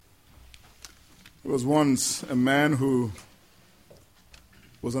There was once a man who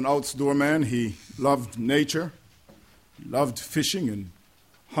was an outdoor man. He loved nature, loved fishing and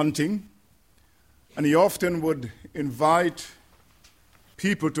hunting, and he often would invite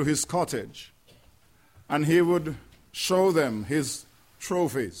people to his cottage, and he would show them his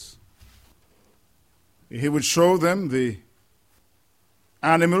trophies. He would show them the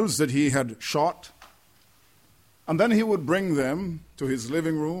animals that he had shot, and then he would bring them to his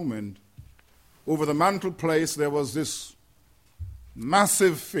living room, and over the mantelpiece there was this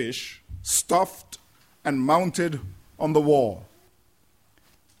massive fish stuffed and mounted on the wall.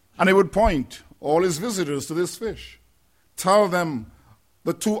 And he would point all his visitors to this fish, tell them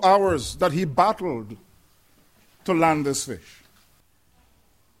the 2 hours that he battled to land this fish.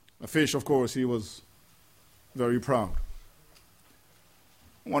 The fish, of course, he was very proud.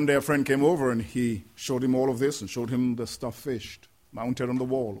 One day a friend came over and he showed him all of this and showed him the stuffed fish mounted on the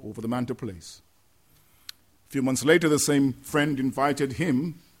wall over the mantelpiece. A few months later, the same friend invited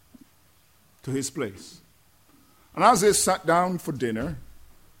him to his place. And as they sat down for dinner,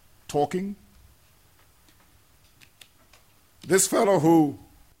 talking, this fellow who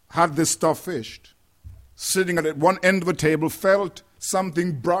had this stuffed fish, sitting at one end of the table, felt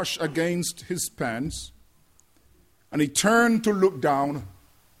something brush against his pants, and he turned to look down,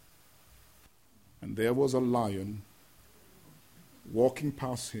 and there was a lion walking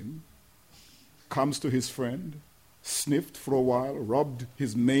past him, comes to his friend, sniffed for a while, rubbed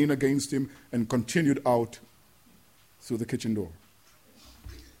his mane against him, and continued out through the kitchen door.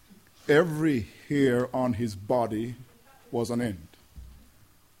 Every hair on his body was on end.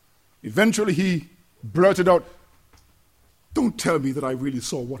 Eventually he blurted out, "Don't tell me that I really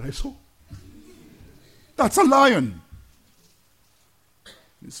saw what I saw. That's a lion."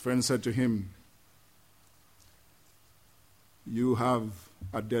 His friend said to him, "You have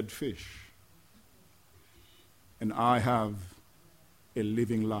a dead fish, and I have a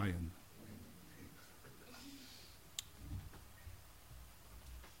living lion."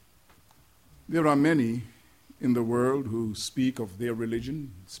 There are many in the world who speak of their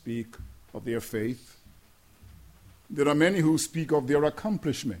religion, speak of their faith. There are many who speak of their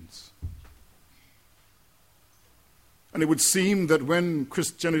accomplishments. And it would seem that when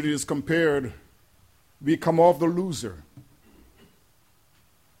Christianity is compared, we come off the loser,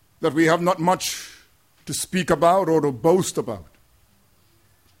 that we have not much to speak about or to boast about.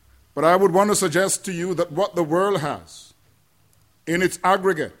 But I would want to suggest to you that what the world has, in its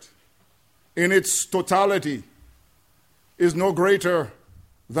aggregate, in its totality, is no greater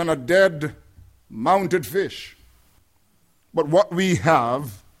than a dead, mounted fish. But what we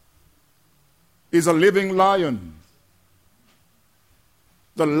have is a living lion,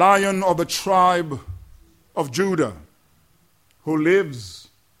 the Lion of the tribe of Judah, who lives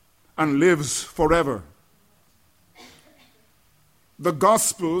and lives forever. The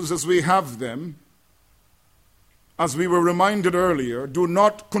Gospels, as we have them, as we were reminded earlier, do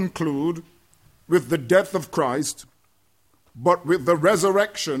not conclude with the death of Christ, but with the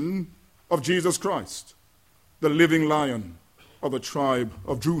resurrection of Jesus Christ, the living Lion of the tribe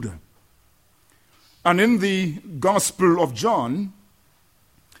of Judah. And in the Gospel of John,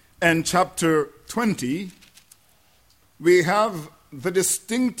 and chapter 20, we have the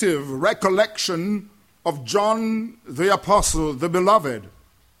distinctive recollection of John the Apostle, the beloved,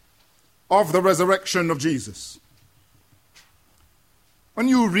 of the resurrection of Jesus. When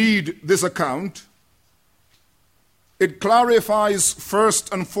you read this account, it clarifies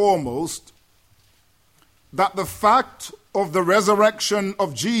first and foremost that the fact of the resurrection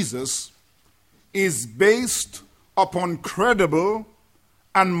of Jesus is based upon credible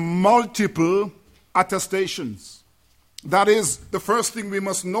and multiple attestations. That is, the first thing we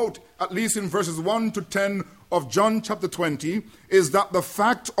must note, at least in verses 1 to 10 of John chapter 20, is that the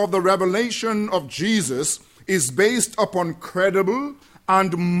fact of the revelation of Jesus is based upon credible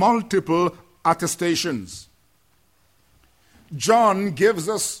and multiple attestations. John gives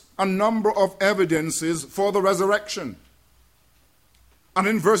us a number of evidences for the resurrection. And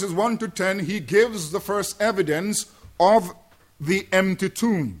in verses 1 to 10, he gives the first evidence of the empty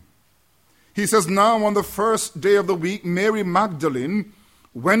tomb. He says, "Now on the first day of the week, Mary Magdalene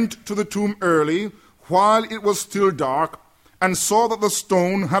went to the tomb early, while it was still dark, and saw that the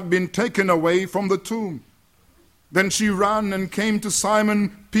stone had been taken away from the tomb. Then she ran and came to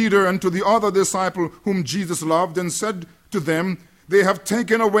Simon Peter and to the other disciple whom Jesus loved, and said to them, 'They have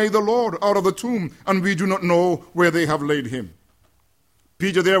taken away the Lord out of the tomb, and we do not know where they have laid him.'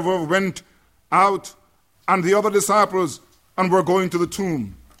 Peter therefore went out, and the other disciples, and were going to the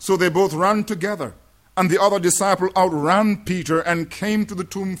tomb. So they both ran together, and the other disciple outran Peter and came to the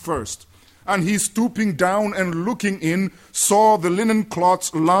tomb first. And he, stooping down and looking in, saw the linen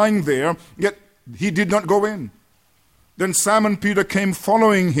cloths lying there, yet he did not go in. Then Simon Peter came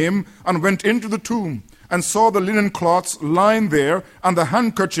following him and went into the tomb and saw the linen cloths lying there, and the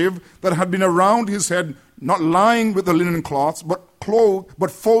handkerchief that had been around his head, not lying with the linen cloths, but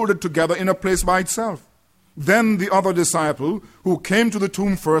folded together in a place by itself. Then the other disciple, who came to the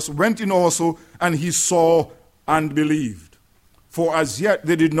tomb first, went in also, and he saw and believed. For as yet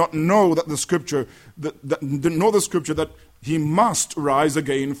they did not know that the scripture that he must rise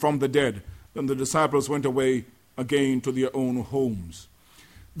again from the dead. Then the disciples went away again to their own homes.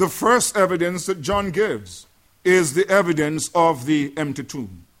 The first evidence that John gives is the evidence of the empty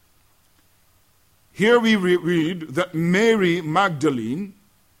tomb. Here we read that Mary Magdalene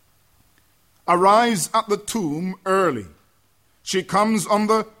arrives at the tomb early. She comes on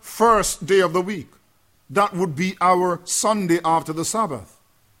the first day of the week. That would be our Sunday after the Sabbath.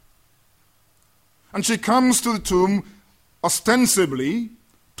 And she comes to the tomb ostensibly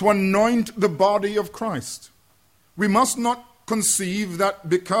to anoint the body of Christ. We must not conceive that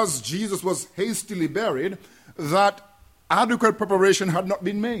because Jesus was hastily buried, that adequate preparation had not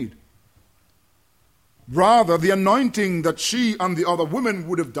been made. Rather, the anointing that she and the other women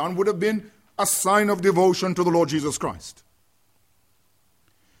would have done would have been a sign of devotion to the Lord Jesus Christ.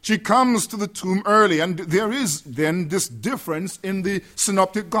 She comes to the tomb early, and there is then this difference in the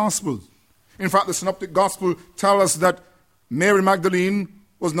synoptic gospels. In fact, the synoptic gospel tell us that Mary Magdalene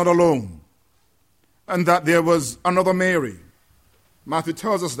was not alone, and that there was another Mary. Matthew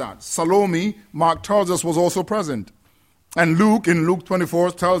tells us that. Salome, Mark tells us, was also present. And Luke, in Luke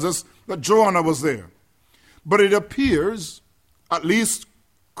 24, tells us that Joanna was there. But it appears, at least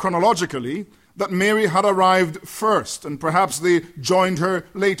chronologically, that Mary had arrived first, and perhaps they joined her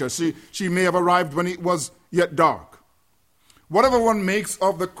later. She may have arrived when it was yet dark. Whatever one makes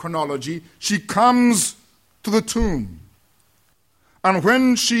of the chronology, she comes to the tomb. And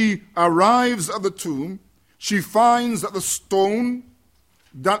when she arrives at the tomb, she finds that the stone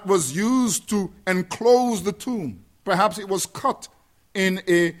that was used to enclose the tomb, perhaps it was cut in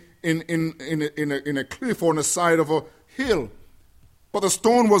a cliff or on the side of a hill, but the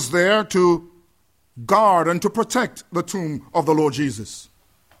stone was there to guard and to protect the tomb of the Lord Jesus.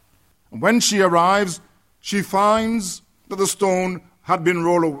 And when she arrives, she finds that the stone had been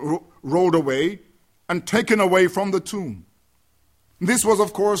rolled away and taken away from the tomb. This was,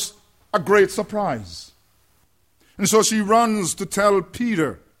 of course, a great surprise. And so she runs to tell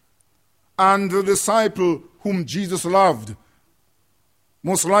Peter and the disciple whom Jesus loved,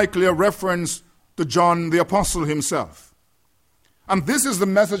 most likely a reference to John the Apostle himself. And this is the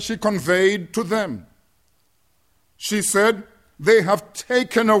message she conveyed to them. She said, "They have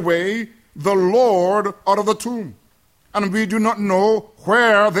taken away the Lord out of the tomb, and we do not know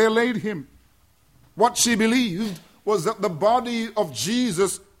where they laid him." What she believed was that the body of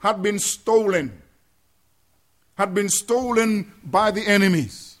Jesus had been stolen by the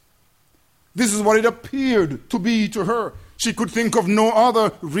enemies. This is what it appeared to be to her. She could think of no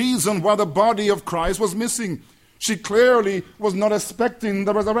other reason why the body of Christ was missing. She clearly was not expecting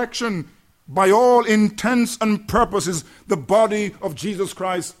the resurrection. By all intents and purposes, the body of Jesus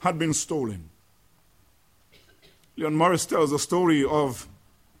Christ had been stolen. Leon Morris tells a story of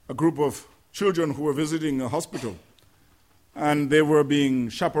a group of children who were visiting a hospital, and they were being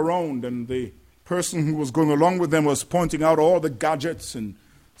chaperoned, and the person who was going along with them was pointing out all the gadgets and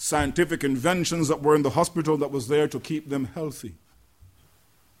scientific inventions that were in the hospital that was there to keep them healthy.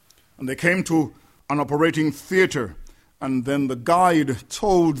 And they came to an operating theater, and then the guide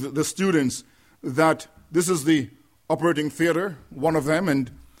told the students that this is the operating theater, one of them,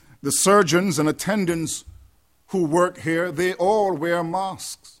 and the surgeons and attendants who work here, they all wear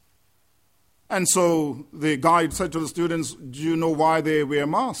masks. And so the guide said to the students, "Do you know why they wear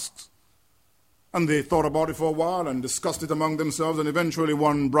masks?" And they thought about it for a while and discussed it among themselves, and eventually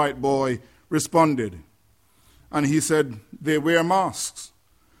one bright boy responded. And he said, "They wear masks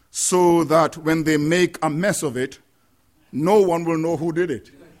so that when they make a mess of it, no one will know who did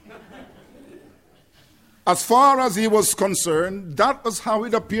it." As far as he was concerned, that was how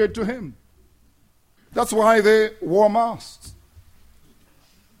it appeared to him. That's why they wore masks.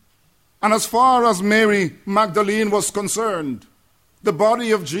 And as far as Mary Magdalene was concerned, the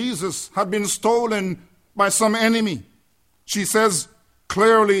body of Jesus had been stolen by some enemy. She says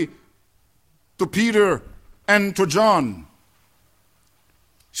clearly to Peter and to John,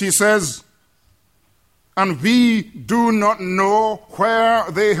 she says, "And we do not know where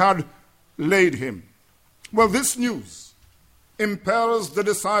they had laid him." Well, this news impels the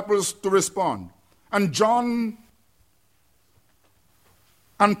disciples to respond. And John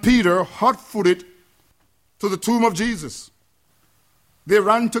and Peter hot-footed to the tomb of Jesus. They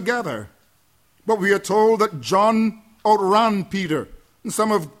ran together, but we are told that John outran Peter. And some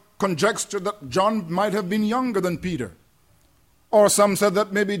have conjectured that John might have been younger than Peter. Or some said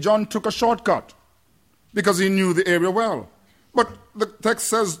that maybe John took a shortcut because he knew the area well. But the text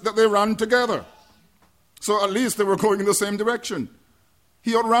says that they ran together. So at least they were going in the same direction.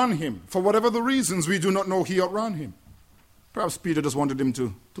 He outran him. For whatever the reasons, we do not know he outran him. Perhaps Peter just wanted him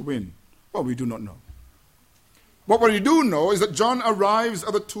to win. Well, we do not know. But what we do know is that John arrives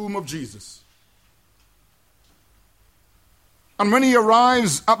at the tomb of Jesus. And when he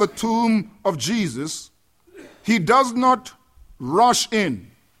arrives at the tomb of Jesus, he does not rush in.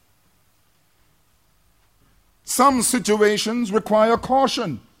 Some situations require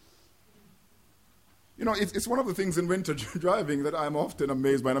caution. You know, it's one of the things in winter driving that I'm often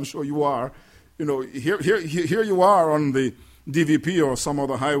amazed by, and I'm sure you are. You know, here you are on the DVP or some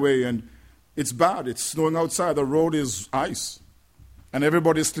other highway, and it's bad. It's snowing outside. The road is ice, and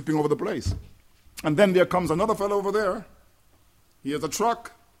everybody's slipping over the place. And then there comes another fellow over there. He has a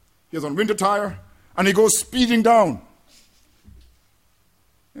truck. He has on winter tire, and he goes speeding down.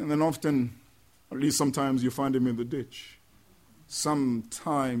 And then often, at least sometimes, you find him in the ditch.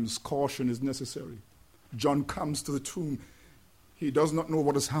 Sometimes caution is necessary. John comes to the tomb. He does not know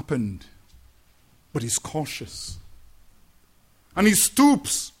what has happened, but he's cautious. And he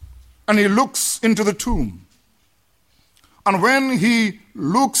stoops and he looks into the tomb. And when he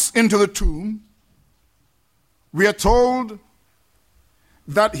looks into the tomb, we are told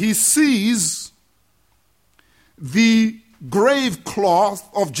that he sees the grave cloth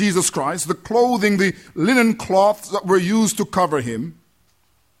of Jesus Christ, the clothing, the linen cloths that were used to cover him.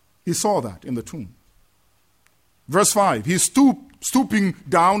 He saw that in the tomb. Verse 5, he stooping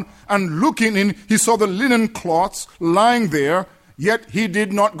down and looking in, he saw the linen cloths lying there, yet he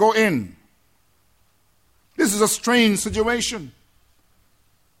did not go in. This is a strange situation.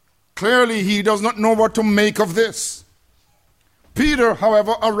 Clearly, he does not know what to make of this. Peter,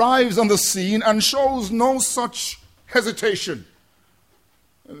 however, arrives on the scene and shows no such hesitation.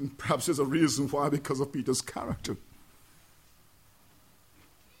 And perhaps there's a reason why, because of Peter's character.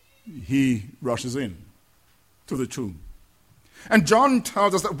 He rushes in to the tomb. And John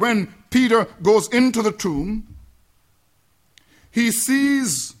tells us that when Peter goes into the tomb, he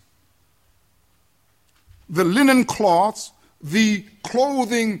sees the linen cloths, the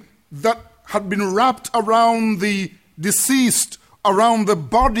clothing that had been wrapped around the deceased, around the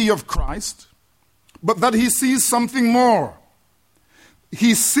body of Christ, but that he sees something more.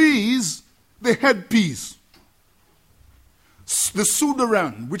 He sees the headpiece, the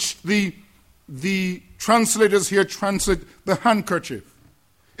sudaran, which the translators here translate the handkerchief.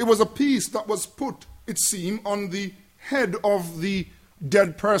 It was a piece that was put, it seemed, on the head of the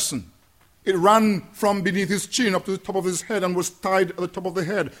dead person. It ran from beneath his chin up to the top of his head and was tied at the top of the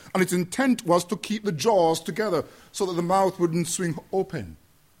head. And its intent was to keep the jaws together so that the mouth wouldn't swing open.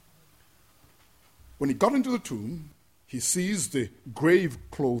 When he got into the tomb, he sees the grave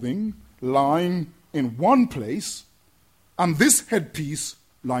clothing lying in one place and this headpiece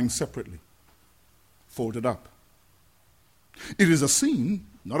lying separately, folded up. It is a scene,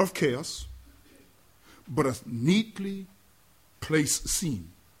 not of chaos, but a neatly placed scene.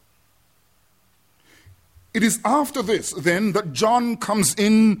 It is after this, then, that John comes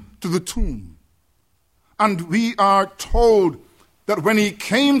in to the tomb. And we are told that when he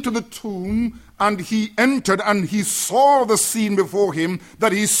came to the tomb and he entered and he saw the scene before him,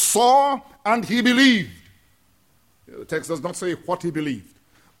 that he saw and he believed. The text does not say what he believed,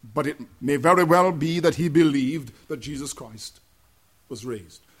 but it may very well be that he believed that Jesus Christ was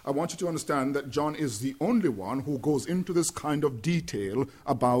raised. I want you to understand that John is the only one who goes into this kind of detail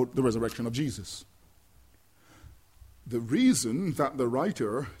about the resurrection of Jesus. The reason that the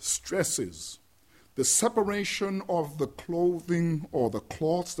writer stresses the separation of the clothing or the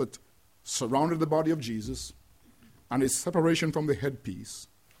cloths that surrounded the body of Jesus and its separation from the headpiece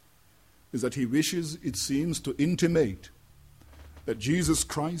is that he wishes, it seems, to intimate that Jesus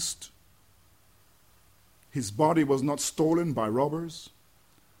Christ, his body was not stolen by robbers,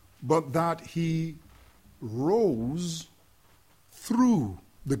 but that he rose through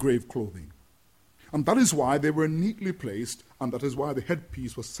the grave clothing. And that is why they were neatly placed, and that is why the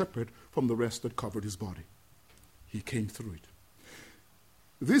headpiece was separate from the rest that covered his body. He came through it.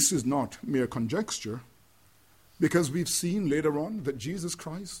 This is not mere conjecture, because we've seen later on that Jesus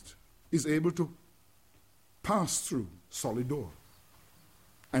Christ is able to pass through solid door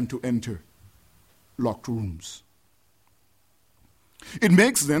and to enter locked rooms. It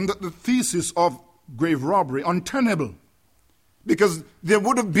makes then that the thesis of grave robbery untenable. because there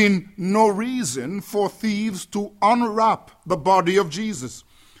would have been no reason for thieves to unwrap the body of Jesus,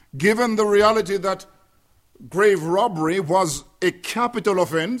 given the reality that grave robbery was a capital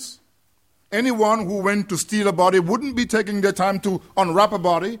offense. Anyone who went to steal a body wouldn't be taking their time to unwrap a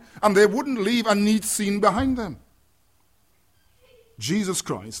body, and they wouldn't leave a neat scene behind them. Jesus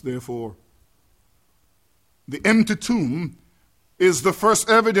Christ, therefore, the empty tomb is the first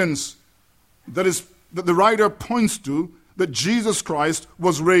evidence that the writer points to that Jesus Christ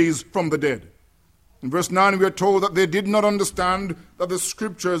was raised from the dead. In verse 9 we are told that they did not understand that the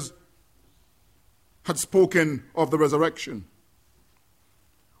scriptures had spoken of the resurrection.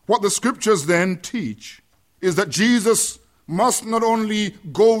 What the scriptures then teach is that Jesus must not only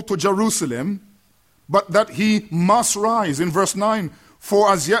go to Jerusalem, but that he must rise. In verse 9,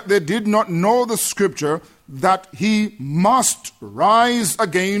 for as yet they did not know the scripture that he must rise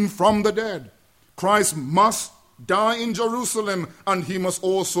again from the dead. Christ must die in Jerusalem, and he must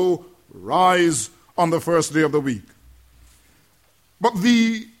also rise on the first day of the week. But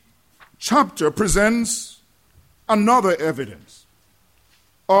the chapter presents another evidence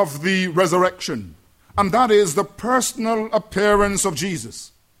of the resurrection, and that is the personal appearance of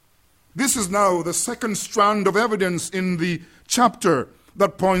Jesus. This is now the second strand of evidence in the chapter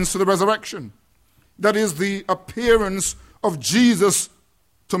that points to the resurrection. That is the appearance of Jesus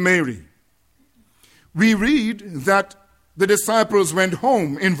to Mary. We read that the disciples went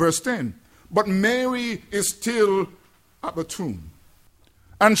home in verse 10, but Mary is still at the tomb,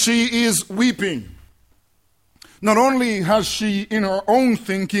 and she is weeping. Not only has she, in her own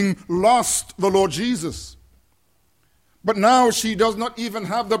thinking, lost the Lord Jesus, but now she does not even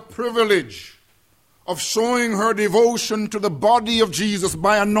have the privilege of showing her devotion to the body of Jesus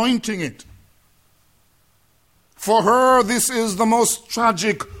by anointing it. For her, this is the most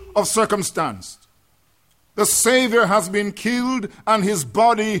tragic of circumstance. The Savior has been killed, and his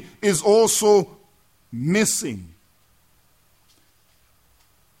body is also missing.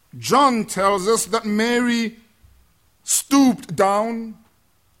 John tells us that Mary stooped down,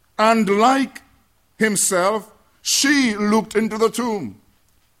 and like himself, she looked into the tomb.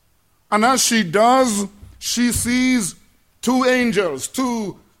 And as she does, she sees two angels,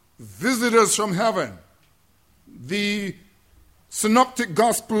 two visitors from heaven. The synoptic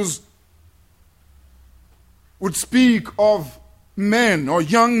gospels would speak of men or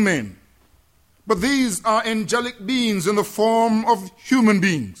young men, but these are angelic beings in the form of human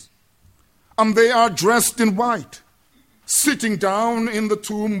beings, and they are dressed in white, sitting down in the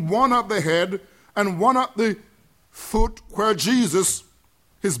tomb, one at the head and one at the foot where Jesus,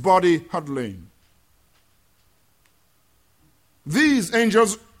 his body, had lain. These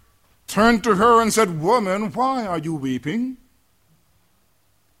angels turned to her and said, "Woman, why are you weeping?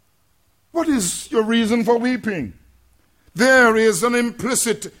 What is your reason for weeping?" There is an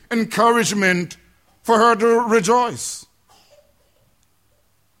implicit encouragement for her to rejoice.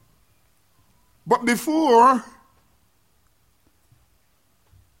 But before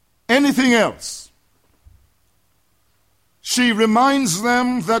anything else, she reminds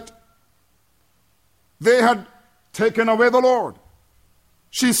them that they had taken away the Lord.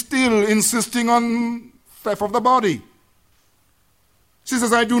 She's still insisting on theft of the body. She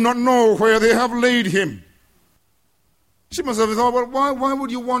says, "I do not know where they have laid him." She must have thought, well, why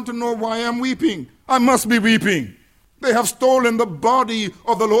would you want to know why I'm weeping? I must be weeping. They have stolen the body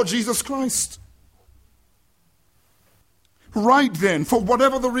of the Lord Jesus Christ. Right then, for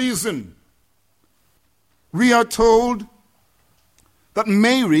whatever the reason, we are told that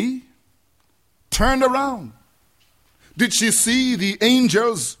Mary turned around. Did she see the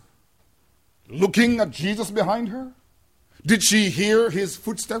angels looking at Jesus behind her? Did she hear his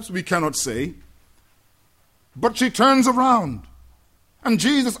footsteps? We cannot say. But she turns around, and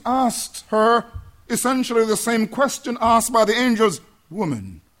Jesus asks her essentially the same question asked by the angels.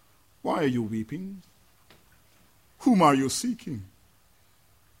 "Woman, why are you weeping? Whom are you seeking?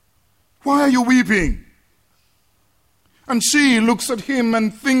 Why are you weeping?" And she looks at him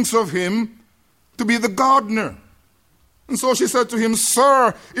and thinks of him to be the gardener. And so she said to him,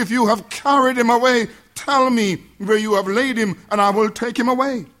 "Sir, if you have carried him away, tell me where you have laid him, and I will take him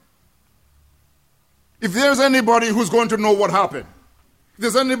away." If there's anybody who's going to know what happened, if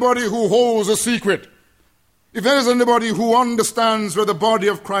there's anybody who holds a secret, if there is anybody who understands where the body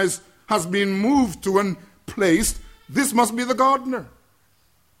of Christ has been moved to and placed, this must be the gardener.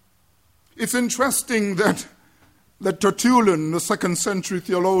 It's interesting that Tertullian, the 2nd century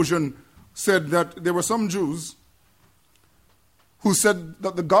theologian, said that there were some Jews who said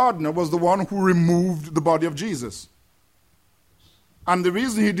that the gardener was the one who removed the body of Jesus. And the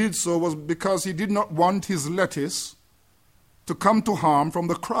reason he did so was because he did not want his lettuce to to come to harm from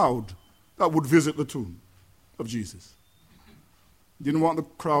the crowd that would visit the tomb of Jesus. He didn't want the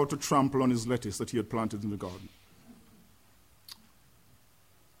crowd to trample on his lettuce that he had planted in the garden.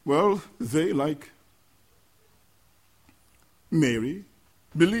 Well, they, like Mary,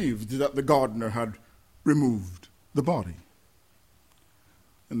 believed that the gardener had removed the body.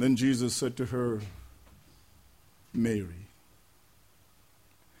 And then Jesus said to her, Mary.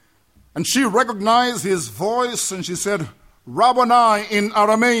 And she recognized his voice and she said, Rabboni in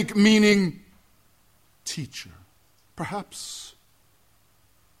Aramaic, meaning teacher. Perhaps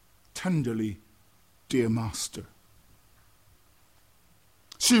tenderly, dear master.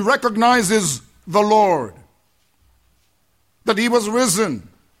 She recognizes the Lord, that he was risen.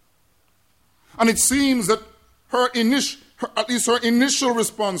 And it seems that her initial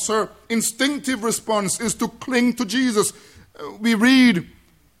response, her instinctive response is to cling to Jesus. We read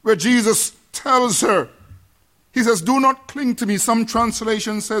where Jesus tells her, he says, do not cling to me. Some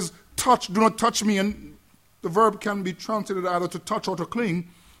translation says, do not touch me. And the verb can be translated either to touch or to cling.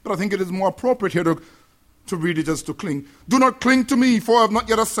 But I think it is more appropriate here to read it as to cling. Do not cling to me, for I have not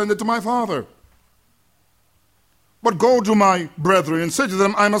yet ascended to my Father. But go to my brethren and say to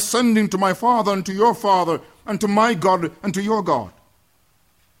them, I am ascending to my Father and to your Father and to my God and to your God.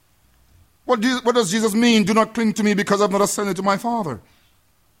 What does Jesus mean? Do not cling to me because I have not ascended to my Father.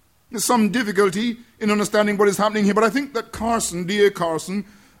 There's some difficulty in understanding what is happening here, but I think that D.A. Carson,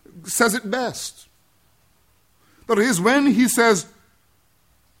 says it best. That is, when he says,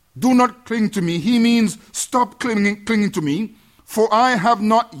 do not cling to me, he means stop clinging to me, for I have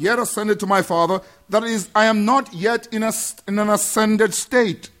not yet ascended to my Father. That is, I am not yet in an ascended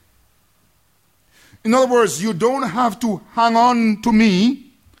state. In other words, you don't have to hang on to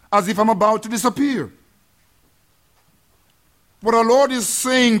me as if I'm about to disappear. What our Lord is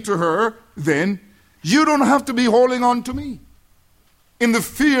saying to her, then, you don't have to be holding on to me in the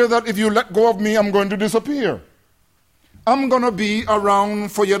fear that if you let go of me, I'm going to disappear. I'm going to be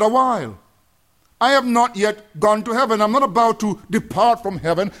around for yet a while. I have not yet gone to heaven. I'm not about to depart from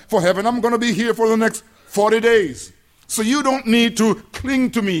heaven. For heaven, I'm going to be here for the next 40 days. So you don't need to cling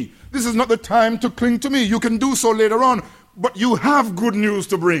to me. This is not the time to cling to me. You can do so later on. But you have good news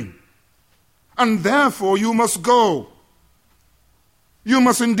to bring. And therefore, you must go. You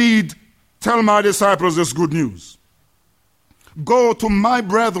must indeed tell my disciples this good news. Go to my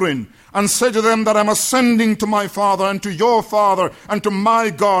brethren and say to them that I'm ascending to my Father and to your Father and to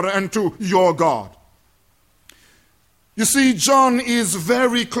my God and to your God. You see, John is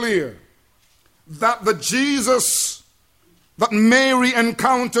very clear that the Jesus that Mary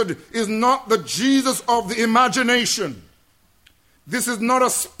encountered is not the Jesus of the imagination. This is not a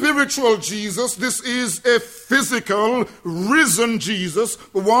spiritual Jesus. This is a physical, risen Jesus,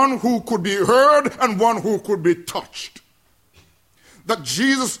 one who could be heard and one who could be touched. That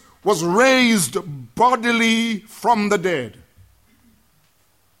Jesus was raised bodily from the dead.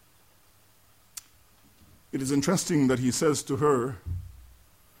 It is interesting that he says to her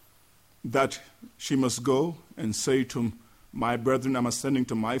that she must go and say to my brethren, I'm ascending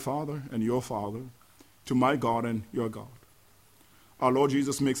to my Father and your Father, to my God and your God. Our Lord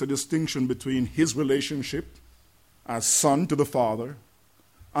Jesus makes a distinction between his relationship as son to the Father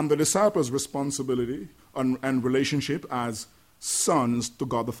and the disciples' responsibility and relationship as sons to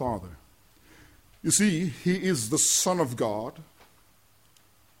God the Father. You see, he is the Son of God,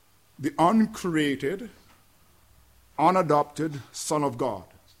 the uncreated, unadopted Son of God.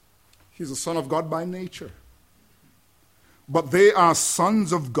 He's a Son of God by nature. But they are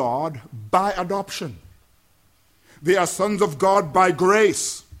sons of God by adoption. They are sons of God by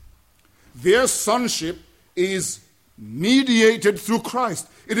grace. Their sonship is mediated through Christ.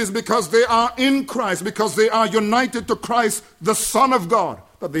 It is because they are in Christ, because they are united to Christ, the Son of God,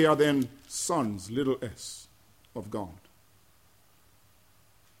 that they are then sons, little s, of God.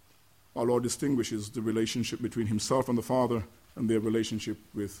 Our Lord distinguishes the relationship between himself and the Father and their relationship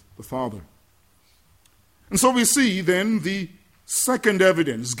with the Father. And so we see then the second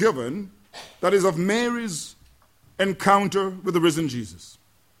evidence given, that is of Mary's encounter with the risen Jesus.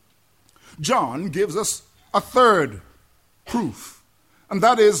 John gives us a third proof, and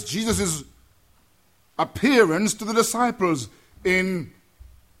that is Jesus' appearance to the disciples in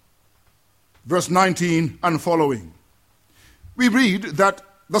verse 19 and following. We read that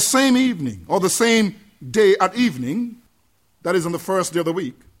the same evening, or the same day at evening, that is on the first day of the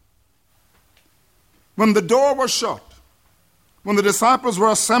week, when the door was shut, when the disciples were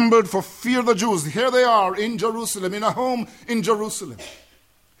assembled for fear of the Jews, here they are in Jerusalem, in a home in Jerusalem.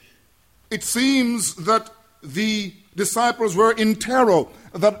 It seems that the disciples were in terror,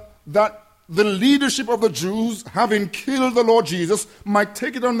 that the leadership of the Jews, having killed the Lord Jesus, might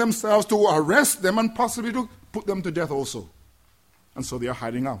take it on themselves to arrest them and possibly to put them to death also. And so they are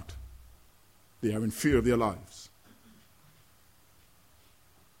hiding out. They are in fear of their lives.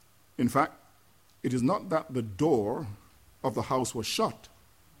 In fact, it is not that the door of the house was shut,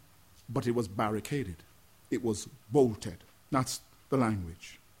 but it was barricaded. It was bolted. That's the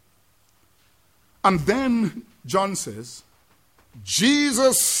language. And then John says,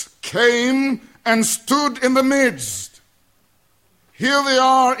 Jesus came and stood in the midst. Here they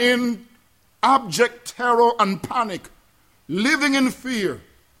are in abject terror and panic, living in fear.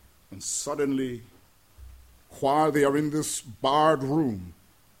 And suddenly, while they are in this barred room,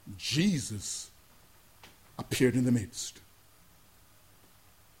 Jesus appeared in the midst.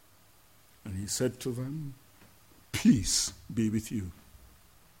 And he said to them, peace be with you.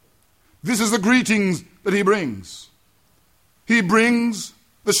 This is the greetings that he brings. He brings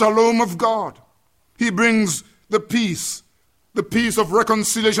the shalom of God. He brings the peace of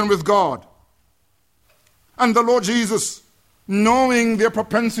reconciliation with God. And the Lord Jesus, knowing their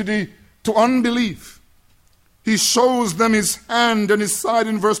propensity to unbelief, he shows them his hand and his side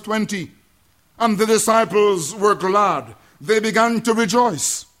in verse 20. And the disciples were glad. They began to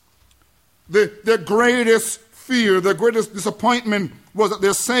rejoice. Their greatest fear, their greatest disappointment was that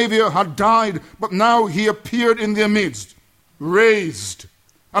their Savior had died, but now he appeared in their midst, raised,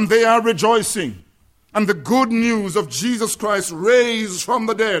 and they are rejoicing. And the good news of Jesus Christ raised from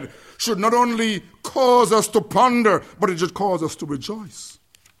the dead should not only cause us to ponder, but it should cause us to rejoice.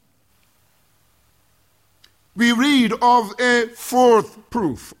 We read of a fourth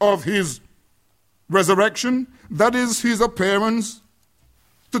proof of his resurrection, that is his appearance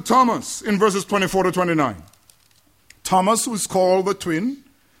to Thomas in verses 24 to 29. Thomas was called the twin,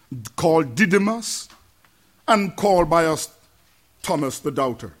 called Didymus, and called by us Thomas the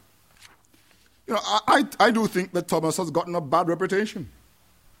doubter. You know, I do think that Thomas has gotten a bad reputation.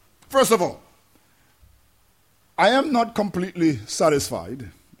 First of all, I am not completely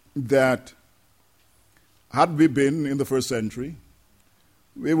satisfied that had we been in the first century,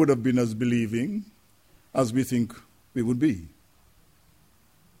 we would have been as believing as we think we would be.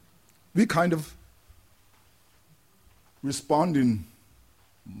 We kind of respond in,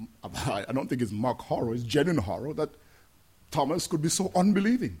 I don't think it's mock horror, it's genuine horror that Thomas could be so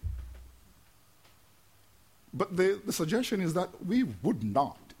unbelieving. But the suggestion is that we would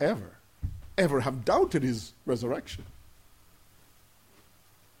not ever have doubted his resurrection.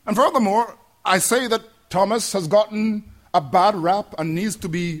 And furthermore, I say that Thomas has gotten a bad rap and needs to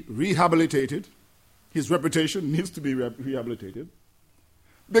be rehabilitated. His reputation needs to be rehabilitated.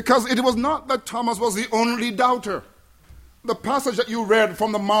 Because it was not that Thomas was the only doubter. The passage that you read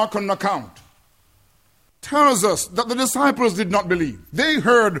from the Markan account tells us that the disciples did not believe. They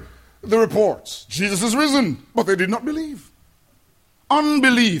heard the reports. Jesus is risen, but they did not believe.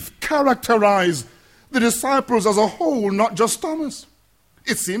 Unbelief characterized the disciples as a whole, not just Thomas.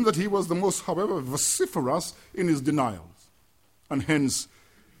 It seemed that he was the most, however, vociferous in his denials. And hence,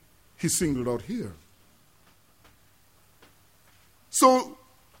 he's singled out here. So,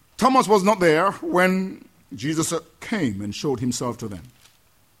 Thomas was not there when Jesus came and showed himself to them.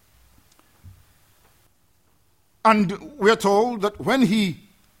 And we are told that when he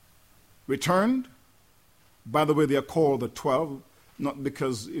returned, by the way, they are called the 12, not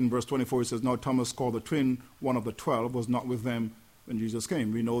because in verse 24 it says, now Thomas called the twin, one of the 12, was not with them when Jesus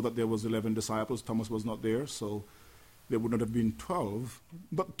came. We know that there was 11 disciples. Thomas was not there, so there would not have been 12.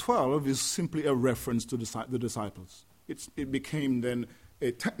 But 12 is simply a reference to the disciples. It became then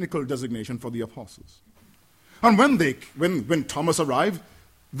a technical designation for the apostles. And when Thomas arrived,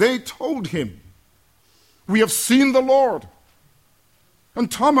 they told him, we have seen the Lord.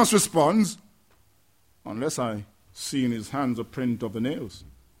 And Thomas responds, unless I see in his hands a print of the nails,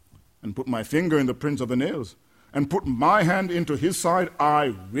 and put my finger in the print of the nails, and put my hand into his side,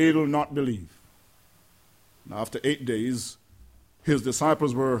 I will not believe. And after 8 days, his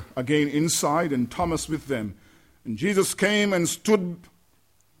disciples were again inside, and Thomas with them. And Jesus came and stood,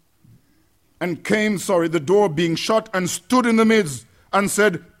 the door being shut, and stood in the midst, and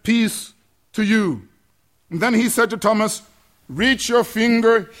said, peace to you. And then he said to Thomas, reach your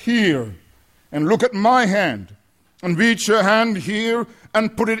finger here, and look at my hand, and reach your hand here,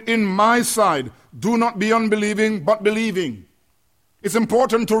 and put it in my side. Do not be unbelieving, but believing. It's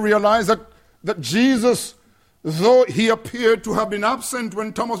important to realize that Jesus, though he appeared to have been absent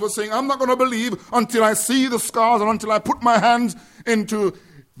when Thomas was saying, I'm not going to believe until I see the scars and until I put my hands into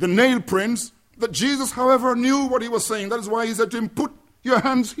the nail prints, that Jesus, however, knew what he was saying. That is why he said to him, put your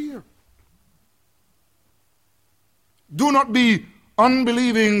hands here. Do not be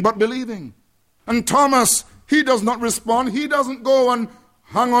unbelieving, but believing. And Thomas, he does not respond. He doesn't go and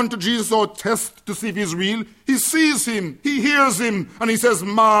hang on to Jesus or test to see if he's real. He sees him, he hears him, and he says,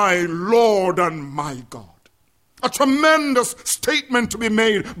 "My Lord and my God." A tremendous statement to be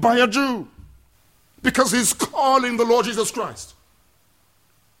made by a Jew, because he's calling the Lord Jesus Christ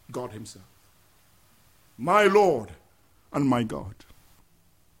God himself. My Lord and my God.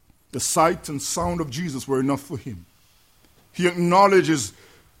 The sight and sound of Jesus were enough for him. He acknowledges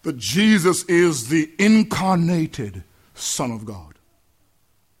that Jesus is the incarnated Son of God.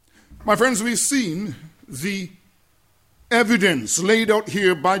 My friends, we've seen the evidence laid out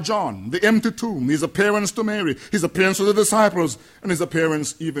here by John, the empty tomb, his appearance to Mary, his appearance to the disciples, and his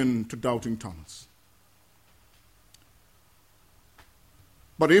appearance even to doubting Thomas.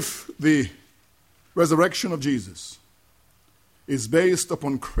 But if the resurrection of Jesus is based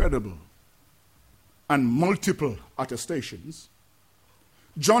upon credible and multiple attestations,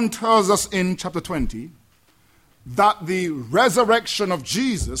 John tells us in chapter 20 that the resurrection of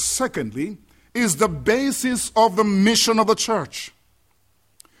Jesus, secondly, is the basis of the mission of the church.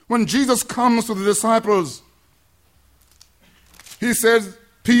 When Jesus comes to the disciples, he says,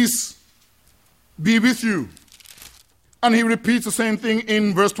 "Peace be with you." And he repeats the same thing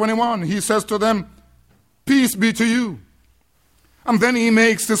in verse 21. He says to them, "Peace be to you." And then he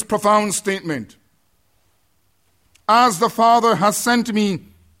makes this profound statement. "As the Father has sent me,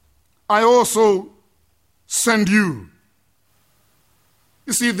 I also send you."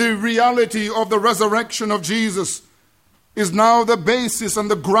 You see, the reality of the resurrection of Jesus is now the basis and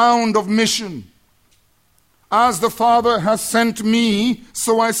the ground of mission. As the Father has sent me,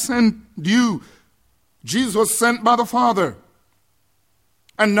 so I send you. Jesus was sent by the Father.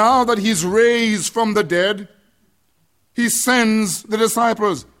 And now that he's raised from the dead, he sends the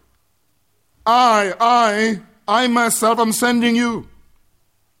disciples. I myself am sending you.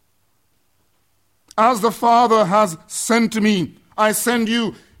 As the Father has sent me, I send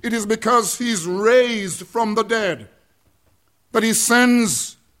you. It is because he's raised from the dead that he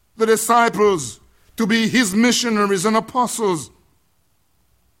sends the disciples to be his missionaries and apostles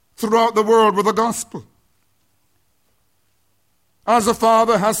throughout the world with the gospel. As the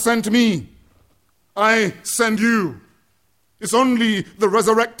Father has sent me, I send you. It's only the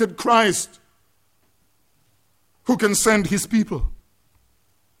resurrected Christ who can send his people.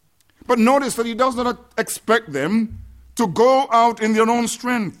 But notice that he does not expect them to go out in their own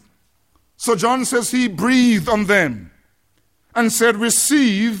strength. So John says he breathed on them and said,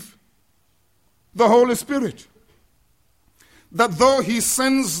 "Receive the Holy Spirit." That though he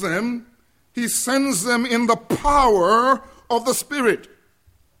sends them in the power of the Spirit.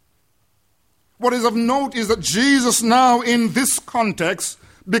 What is of note is that Jesus now in this context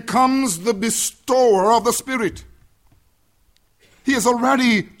becomes the bestower of the Spirit. He has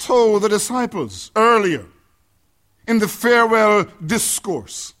already told the disciples earlier in the farewell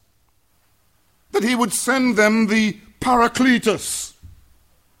discourse that he would send them the Paracletus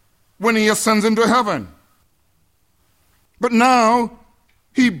when he ascends into heaven. But now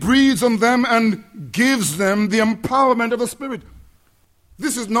he breathes on them and gives them the empowerment of the Spirit.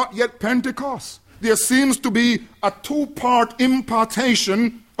 This is not yet Pentecost. There seems to be a two-part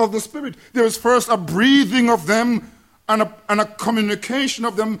impartation of the Spirit. There is first a breathing of them and a communication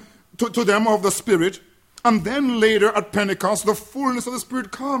of them to them of the Spirit. And then later at Pentecost, the fullness of the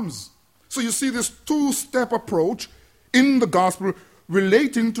Spirit comes. So you see this two-step approach in the gospel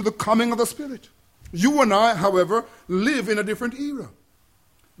relating to the coming of the Spirit. You and I, however, live in a different era.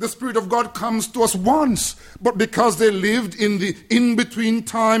 The Spirit of God comes to us once, but because they lived in the in-between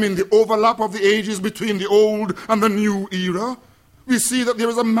time, in the overlap of the ages between the old and the new era, we see that there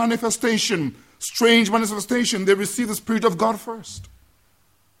is a manifestation, strange manifestation. They receive the Spirit of God first.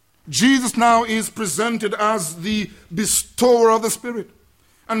 Jesus now is presented as the bestower of the Spirit.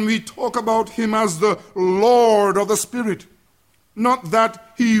 And we talk about him as the Lord of the Spirit. Not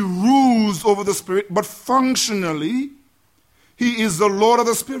that he rules over the Spirit, but functionally, he is the Lord of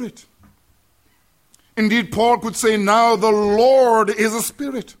the Spirit. Indeed, Paul could say, now the Lord is a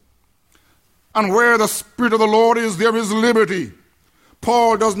Spirit. And where the Spirit of the Lord is, there is liberty.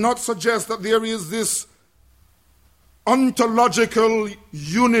 Paul does not suggest that there is this ontological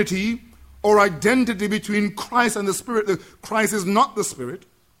unity or identity between Christ and the Spirit. That Christ is not the Spirit.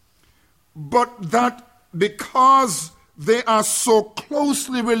 But that because they are so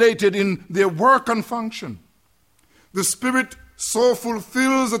closely related in their work and function, the Spirit so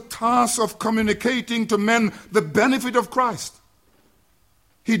fulfills the task of communicating to men the benefit of Christ.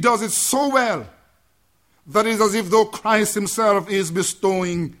 He does it so well that it is as if though Christ himself is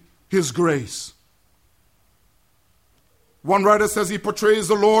bestowing his grace. One writer says he portrays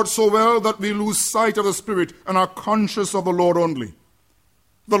the Lord so well that we lose sight of the Spirit and are conscious of the Lord only.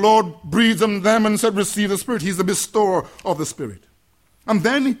 The Lord breathed on them and said, receive the Spirit. He's the bestower of the Spirit. And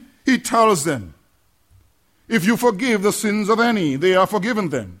then he tells them, if you forgive the sins of any, they are forgiven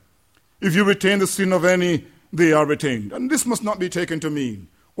them. If you retain the sin of any, they are retained. And this must not be taken to mean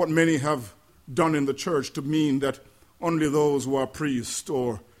what many have done in the church, to mean that only those who are priests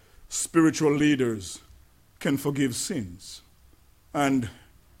or spiritual leaders can forgive sins and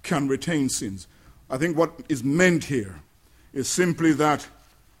can retain sins. I think what is meant here is simply that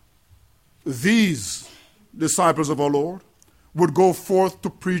these disciples of our Lord would go forth to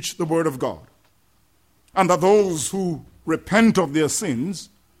preach the word of God, and that those who repent of their sins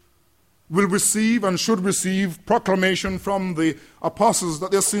will receive and should receive proclamation from the apostles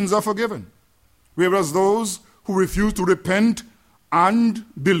that their sins are forgiven, whereas those who refuse to repent and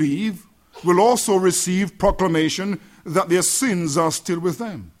believe will also receive proclamation that their sins are still with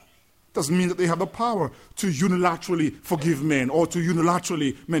them. Doesn't mean that they have the power to unilaterally forgive men or to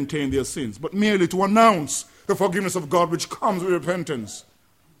unilaterally maintain their sins, but merely to announce the forgiveness of God which comes with repentance,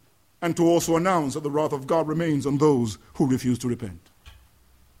 and to also announce that the wrath of God remains on those who refuse to repent.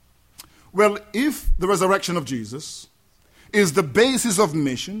 Well, if the resurrection of Jesus is the basis of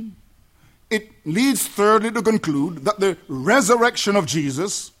mission, it leads thirdly to conclude that the resurrection of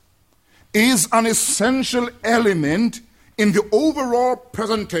Jesus is an essential element in the overall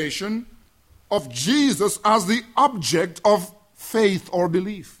presentation of Jesus as the object of faith or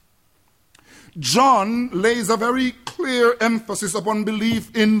belief. John lays a very clear emphasis upon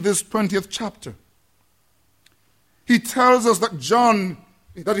belief in this 20th chapter. He tells us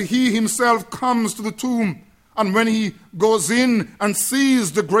that he himself comes to the tomb, and when he goes in and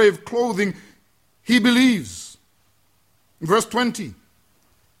sees the grave clothing, he believes. In verse 20,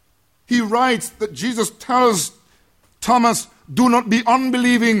 he writes that Jesus tells Thomas, do not be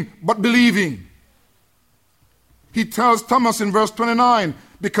unbelieving, but believing. He tells Thomas in verse 29,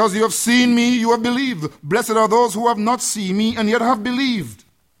 because you have seen me, you have believed. Blessed are those who have not seen me and yet have believed.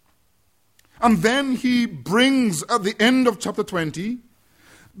 And then he brings at the end of chapter 20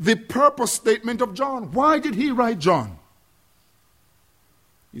 the purpose statement of John. Why did he write John?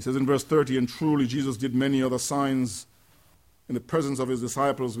 He says in verse 30, and truly Jesus did many other signs in the presence of his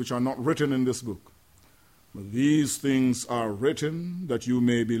disciples which are not written in this book. But these things are written that you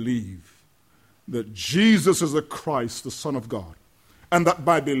may believe that Jesus is the Christ, the Son of God, and that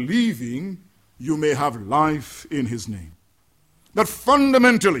by believing you may have life in his name. That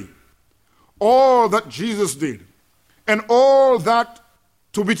fundamentally, all that Jesus did and all that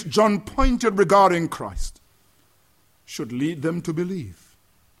to which John pointed regarding Christ should lead them to believe.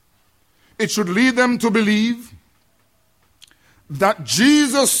 It should lead them to believe that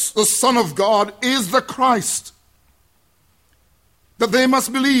Jesus, the Son of God, is the Christ. That they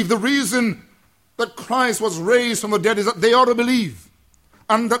must believe. The reason that Christ was raised from the dead is that they ought to believe.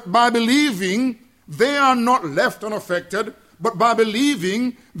 And that by believing, they are not left unaffected, but by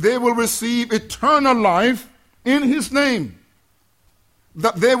believing, they will receive eternal life in his name.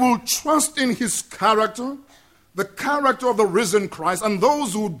 That they will trust in his character, the character of the risen Christ, and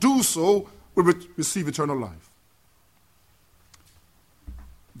those who do so will receive eternal life.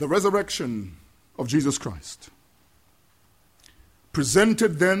 The resurrection of Jesus Christ,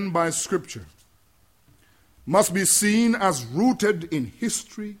 presented then by Scripture, must be seen as rooted in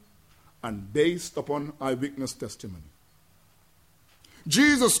history and based upon eyewitness testimony.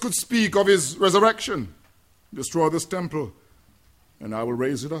 Jesus could speak of his resurrection. Destroy this temple, and I will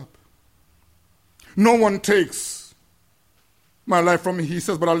raise it up. No one takes my life from me, he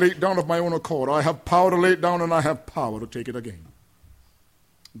says, but I lay it down of my own accord. I have power to lay it down, and I have power to take it again.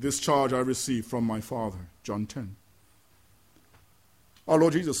 This charge I received from my Father, John 10. Our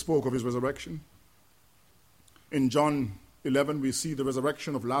Lord Jesus spoke of his resurrection. In John 11, we see the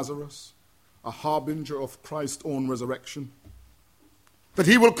resurrection of Lazarus, a harbinger of Christ's own resurrection. That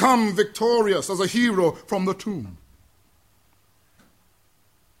he will come victorious as a hero from the tomb.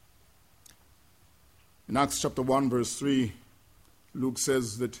 In Acts chapter 1, verse 3, Luke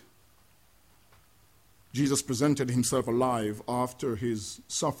says that Jesus presented himself alive after his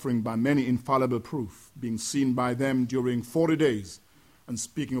suffering by many infallible proof, being seen by them during 40 days, and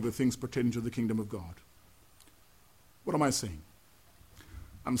speaking of the things pertaining to the kingdom of God. What am I saying?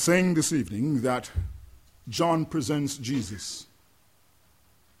 I'm saying this evening that John presents Jesus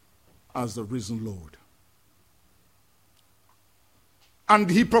as the risen Lord. And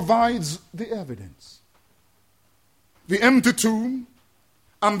he provides the evidence. The empty tomb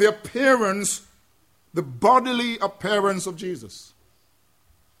and the appearance, the bodily appearance of Jesus.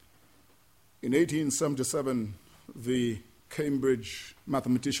 In 1877, the Cambridge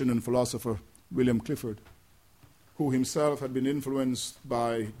mathematician and philosopher William Clifford, who himself had been influenced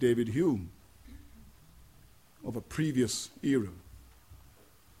by David Hume of a previous era,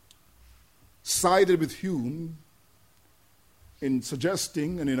 sided with Hume in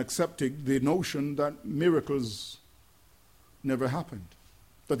suggesting and in accepting the notion that miracles never happened,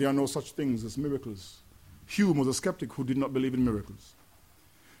 that there are no such things as miracles. Hume was a skeptic who did not believe in miracles.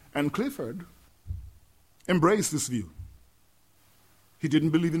 And Clifford embraced this view. He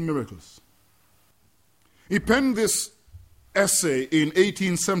didn't believe in miracles. He penned this essay in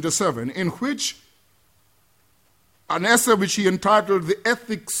 1877, in which an essay which he entitled The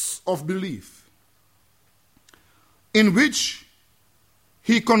Ethics of Belief, in which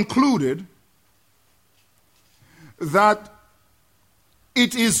he concluded that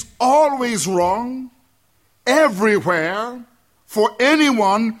it is always wrong, everywhere, for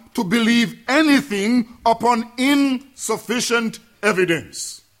anyone to believe anything upon insufficient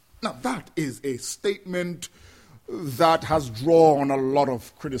evidence. Now, that is a statement that has drawn a lot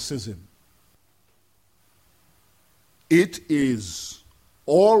of criticism. It is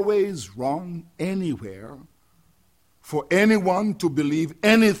always wrong anywhere for anyone to believe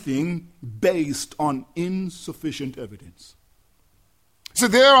anything based on insufficient evidence. So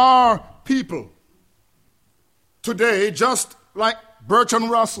there are people today, just like Bertrand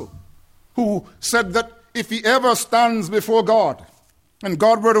Russell, who said that if he ever stands before God and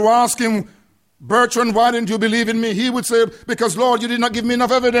God were to ask him, Bertrand, why didn't you believe in me? He would say, because Lord, you did not give me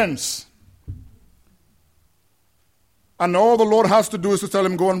enough evidence. And all the Lord has to do is to tell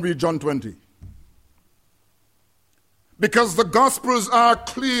him, go and read John 20. Because the Gospels are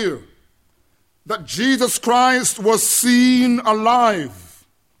clear that Jesus Christ was seen alive,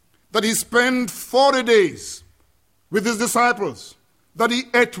 that he spent 40 days with his disciples, that he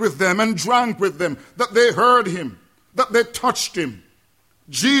ate with them and drank with them, that they heard him, that they touched him.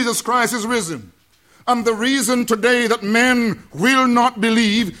 Jesus Christ is risen. And the reason today that men will not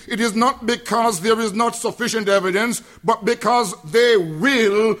believe, it is not because there is not sufficient evidence, but because they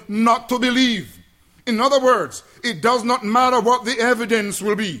will not to believe. In other words, it does not matter what the evidence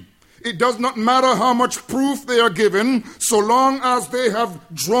will be. It does not matter how much proof they are given, so long as they have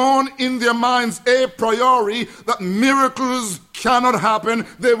drawn in their minds a priori that miracles cannot happen,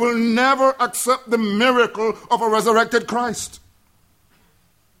 they will never accept the miracle of a resurrected Christ.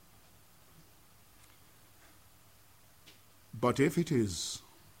 But if it is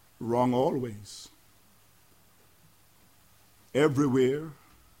wrong always, everywhere,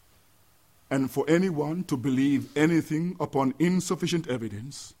 and for anyone to believe anything upon insufficient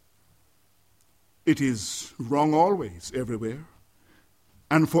evidence, it is wrong always, everywhere,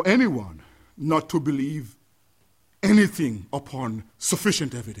 and for anyone not to believe anything upon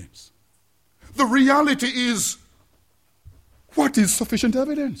sufficient evidence. The reality is, what is sufficient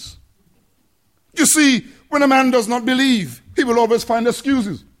evidence? You see, when a man does not believe, he will always find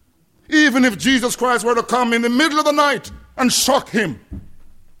excuses. Even if Jesus Christ were to come in the middle of the night and shock him,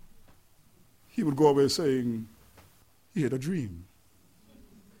 he would go away saying, he had a dream.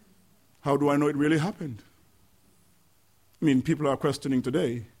 How do I know it really happened? I mean, people are questioning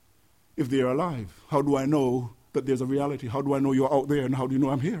today if they are alive. How do I know that there's a reality? How do I know you're out there, and how do you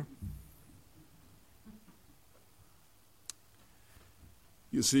know I'm here?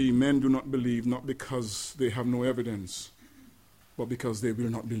 You see, men do not believe not because they have no evidence, but because they will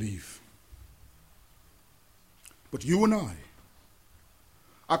not believe. But you and I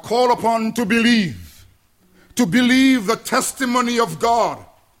are called upon to believe the testimony of God.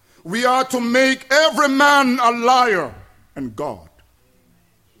 We are to make every man a liar, and God,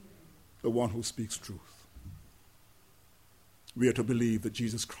 the one who speaks truth. We are to believe that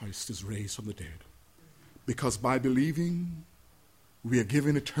Jesus Christ is raised from the dead, because by believing, we are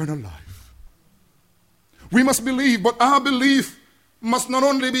given eternal life. We must believe, but our belief must not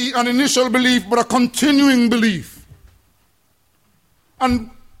only be an initial belief, but a continuing belief. And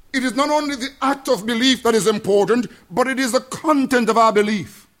it is not only the act of belief that is important, but it is the content of our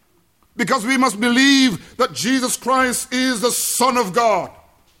belief. Because we must believe that Jesus Christ is the Son of God,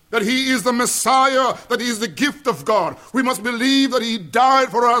 that he is the Messiah, that he is the gift of God. We must believe that he died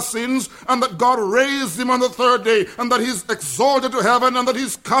for our sins, and that God raised him on the third day, and that he's exalted to heaven, and that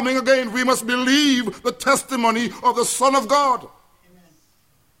he's coming again. We must believe the testimony of the Son of God. Amen.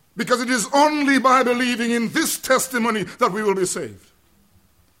 Because it is only by believing in this testimony that we will be saved.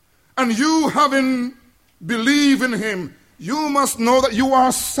 And you, having believed in him, you must know that you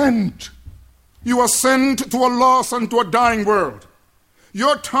are sent. You are sent to a lost and to a dying world.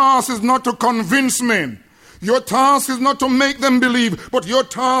 Your task is not to convince men. Your task is not to make them believe, but your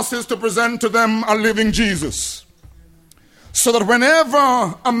task is to present to them a living Jesus. So that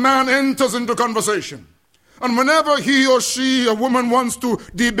whenever a man enters into conversation, and whenever he or she, a woman, wants to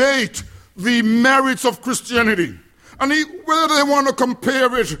debate the merits of Christianity, and whether they want to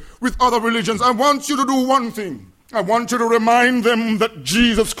compare it with other religions, I want you to do one thing. I want you to remind them that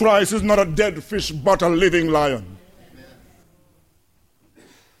Jesus Christ is not a dead fish, but a living lion. Amen.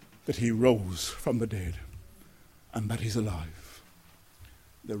 That he rose from the dead, and that he's alive.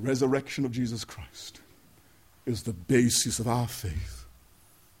 The resurrection of Jesus Christ is the basis of our faith.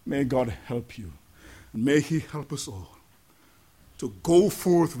 May God help you, and may he help us all to go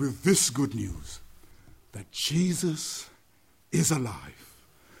forth with this good news, that Jesus is alive,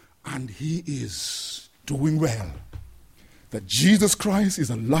 and he is doing well. That Jesus Christ is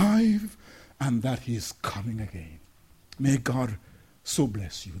alive, and that he is coming again. May God so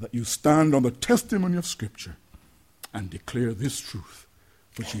bless you that you stand on the testimony of Scripture and declare this truth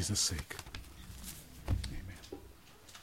for Jesus' sake.